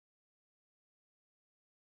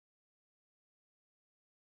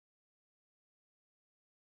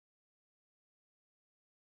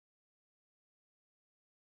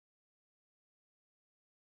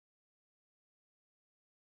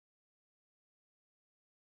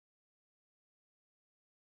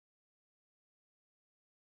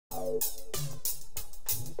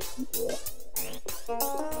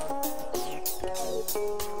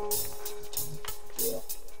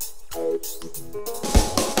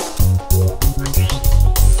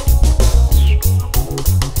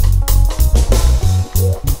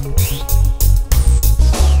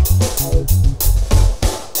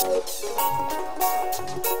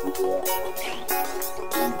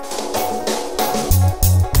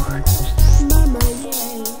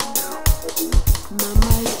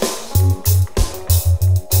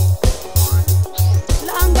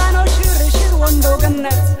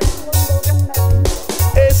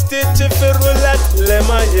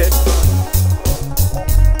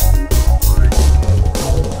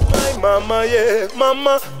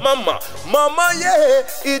Mama, yeah,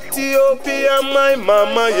 Ethiopia, my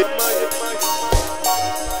mama, yeah.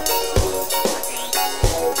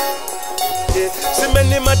 Si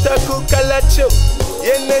meni mataku kalacho,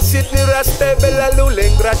 yene siti raste bela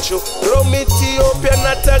lulengracho, Rome Ethiopia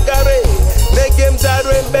natagare, negem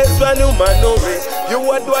zare bezwanu manore. You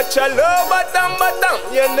would watch a love, badam,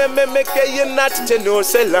 yene memeke yenat tenor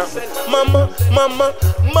selam.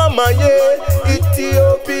 Mama, yeah,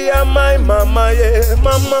 Ethiopia, my mama, yeah,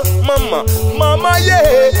 mama,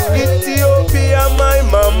 yeah, Ethiopia, my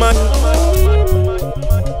mama.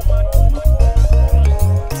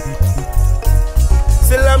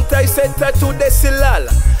 Silam tai seta to the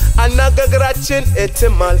silala, anaga grachin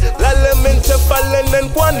etemal, lalemente fallen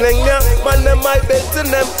and quanlenya, manemai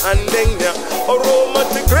betenem andenya, oroma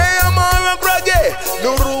to graham or brage,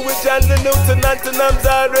 Nuru with Jan the Newton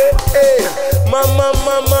Antanamzare,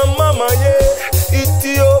 Mama, yeah,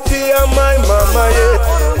 Ethiopia, my mama, yeah.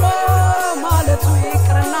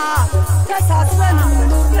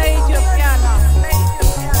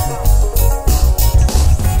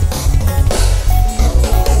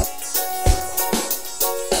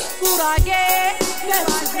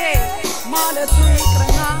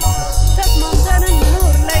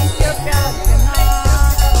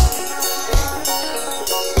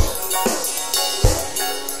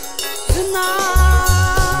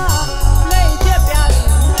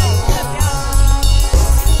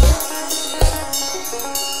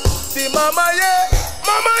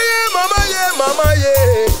 Mama,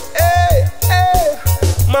 yeah, hey,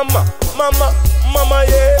 mama,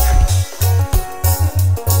 yeah,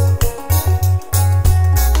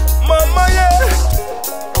 mama, yeah.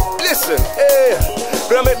 Listen, hey,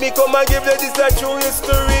 gonna make me come and give you this a true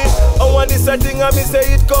history. I want this a thing and me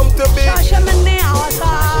say it come to be.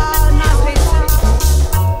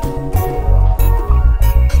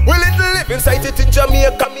 We little live inside it in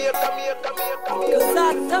Jamaica.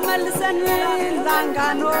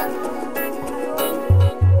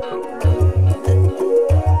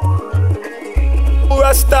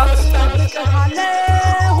 Rasta.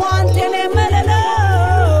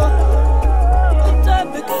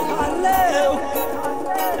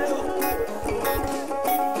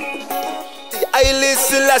 I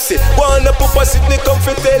listen, lassie. Wanna put a Sydney come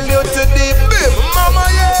to tell you to the bim, mama,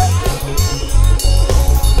 yeah.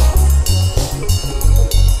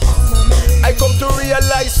 I come to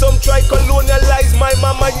realize some try colonialize. My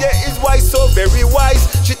mama, yeah, is wise, so very wise.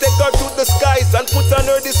 She take her to the skies and put on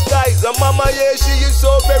her disguise. And mama, yeah, she is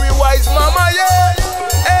so very wise. Mama, yeah,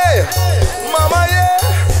 hey, mama, yeah.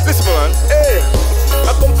 Listen, man, hey.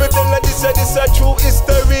 I come to tell her this a true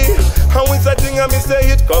history. And with a thing I me say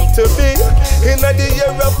it come to be. In the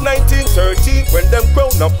year of 1930, when them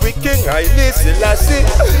crown up with King Haile Selassie,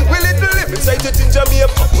 we little live inside it in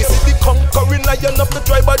Jamaica. We see the conquering lion of the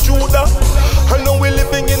tribe of Judah. I know we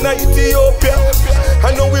living in Ethiopia.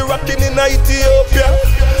 I know we rocking in Ethiopia.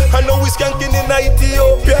 I know we skanking in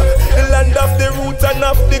Ethiopia. The land of the roots and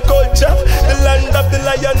of the culture. The land of the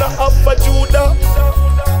lion of Judah.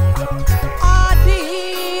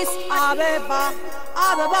 Addis Ababa,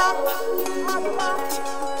 Ababa.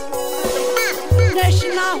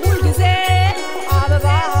 Neshna hulgize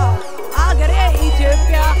Ababa, Agare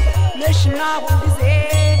Ethiopia. Neshna hulgize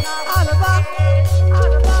Ababa.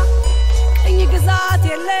 Ingi gazat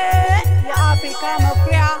yelle ya Afrika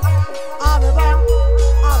mafia Ababa,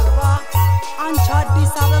 Ancha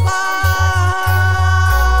Addis Ababa.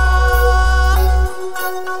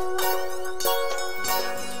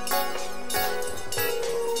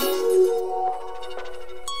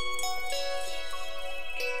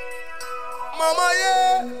 Mama,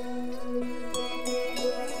 yeah.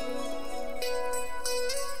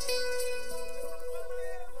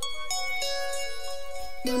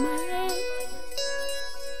 Mama, yeah.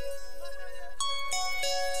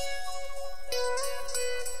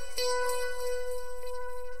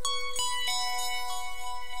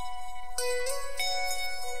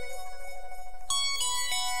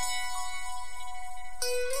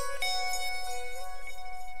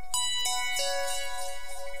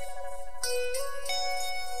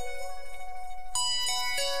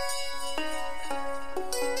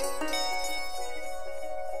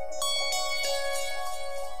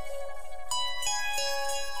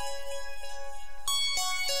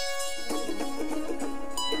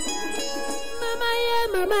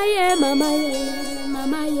 yeah,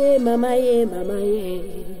 mama yeah, mama yeah, mama yeah.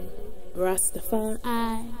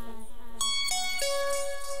 Rastafari.